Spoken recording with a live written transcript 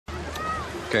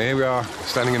Okay, here we are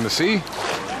standing in the sea,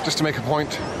 just to make a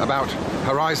point about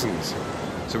horizons.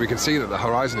 So we can see that the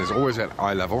horizon is always at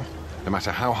eye level, no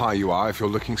matter how high you are. If you're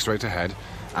looking straight ahead,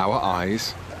 our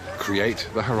eyes create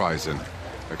the horizon.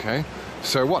 Okay?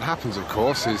 So what happens, of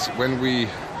course, is when we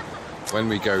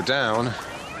go down,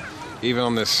 even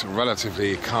on this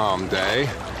relatively calm day,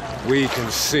 we can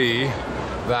see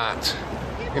that,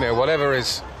 you know, whatever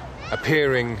is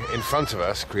appearing in front of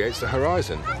us creates the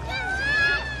horizon.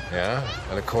 Yeah,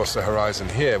 and of course the horizon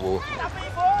here will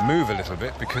move a little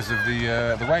bit because of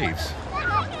the waves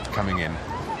coming in.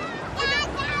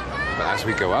 But as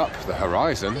we go up, the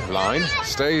horizon line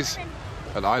stays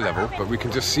at eye level, but we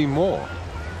can just see more.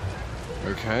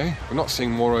 Okay, we're not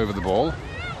seeing more over the ball.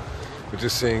 We're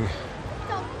just seeing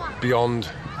beyond,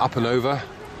 up and over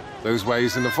those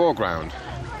waves in the foreground.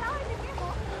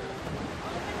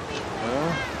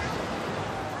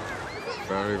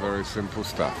 Very, very simple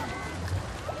stuff.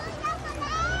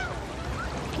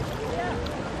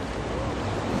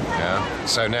 Yeah.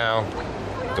 So now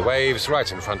the waves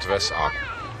right in front of us are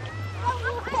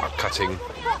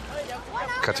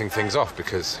cutting things off,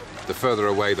 because the further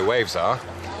away the waves are,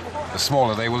 the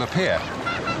smaller they will appear.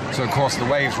 So of course the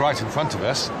waves right in front of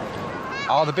us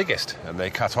are the biggest, and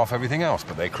they cut off everything else,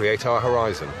 but they create our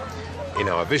horizon. In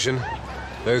our vision,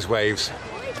 those waves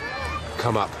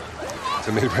come up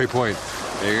to midway point.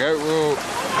 There you go.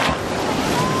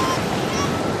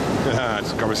 I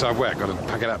just got myself wet, got to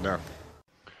pack it up now.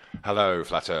 Hello,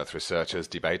 Flat Earth researchers,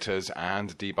 debaters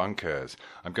and debunkers.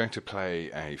 I'm going to play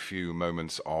a few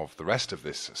moments of the rest of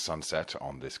this sunset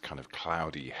on this kind of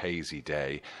cloudy, hazy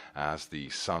day as the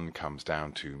sun comes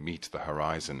down to meet the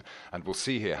horizon. And we'll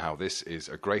see here how this is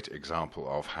a great example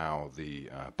of how the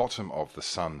bottom of the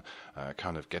sun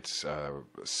kind of gets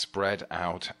spread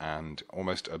out and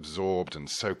almost absorbed and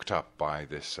soaked up by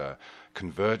this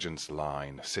convergence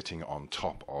line sitting on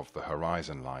top of the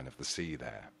horizon line of the sea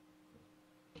there.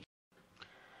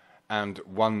 And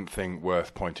one thing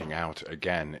worth pointing out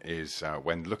again is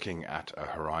when looking at a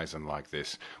horizon like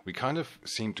this, we kind of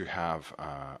seem to have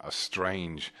a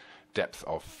strange depth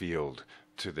of field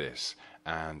to this.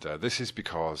 And this is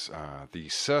because the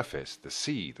surface, the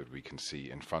sea that we can see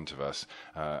in front of us,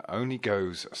 only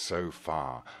goes so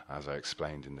far, as I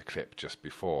explained in the clip just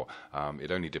before.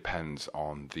 It only depends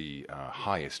on the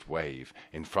highest wave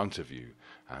in front of you,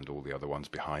 and all the other ones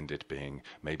behind it being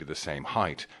maybe the same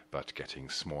height, but getting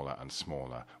smaller and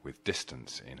smaller with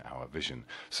distance in our vision.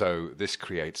 So this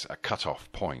creates a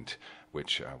cut-off point,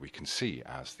 which we can see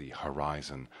as the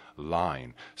horizon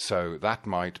line. So that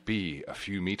might be a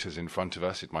few meters in front of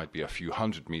us, it might be a few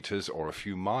hundred meters or a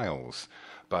few miles,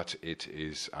 but it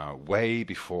is way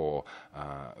before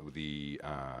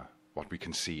what we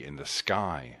can see in the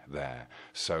sky there.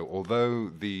 So although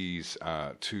these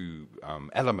two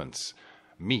elements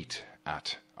meet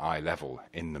at eye level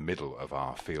in the middle of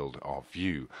our field of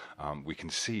view, we can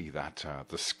see that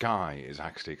the sky is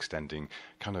actually extending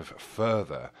kind of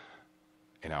further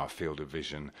in our field of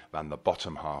vision than the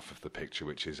bottom half of the picture,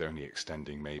 which is only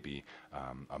extending maybe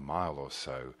a mile or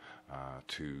so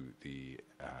to the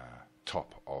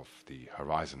top of the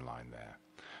horizon line there.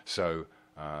 So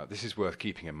this is worth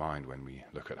keeping in mind when we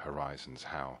look at horizons,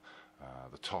 how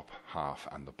the top half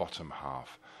and the bottom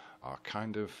half are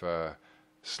kind of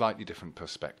slightly different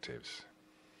perspectives.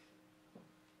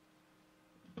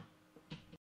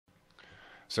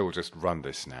 So we'll just run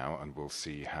this now and we'll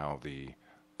see how the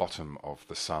bottom of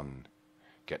the sun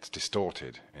gets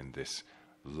distorted in this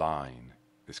line,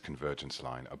 this convergence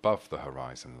line above the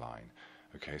horizon line.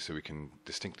 Okay, so we can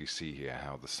distinctly see here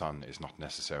how the sun is not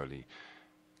necessarily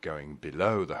going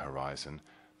below the horizon,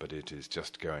 but it is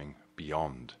just going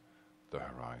beyond the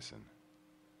horizon.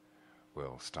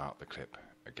 We'll start the clip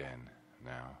again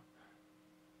now,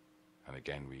 and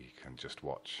again we can just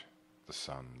watch the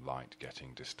sunlight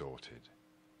getting distorted.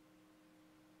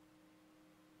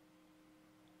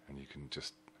 And you can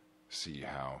just see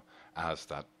how, as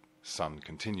that sun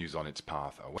continues on its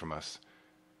path away from us,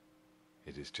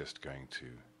 it is just going to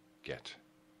get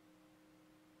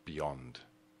beyond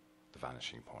the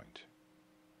vanishing point.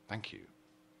 Thank you.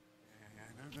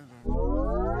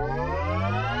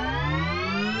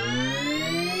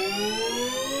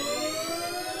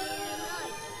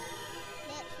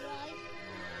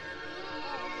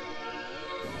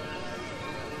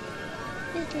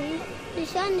 The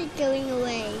sun is going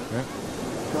away. Yeah.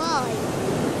 Why?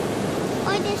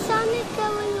 Why the sun is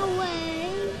going away?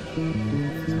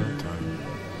 It's no time.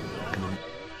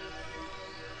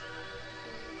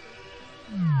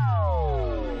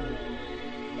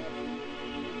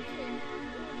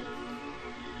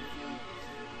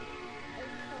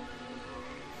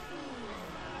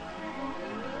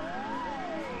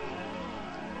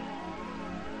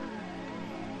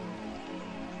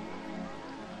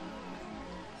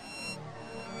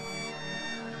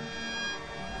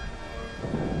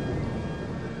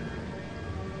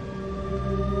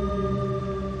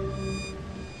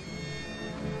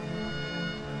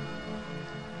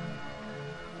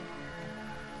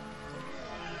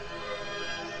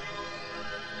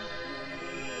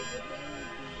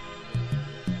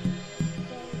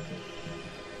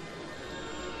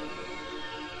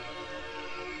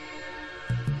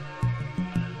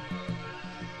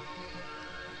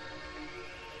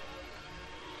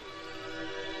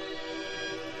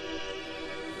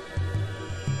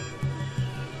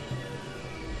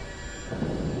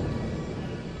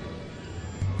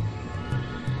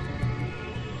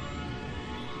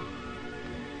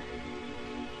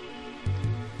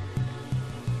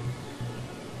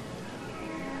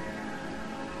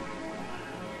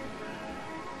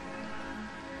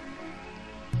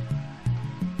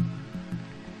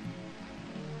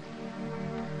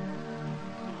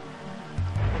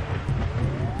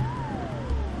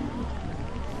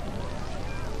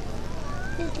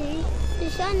 Daddy, the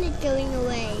sun is going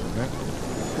away. Yeah.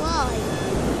 Why?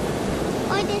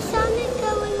 Why the sun is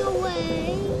going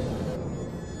away?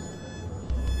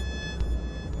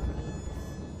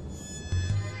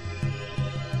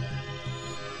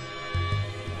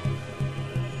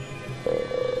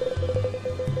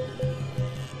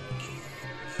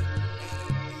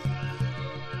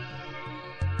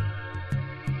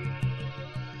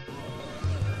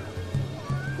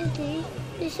 Daddy,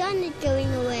 the sun is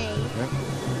going away.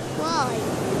 Yeah. Why?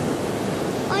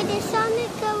 Why the sun is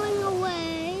going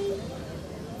away?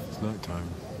 It's night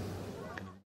time.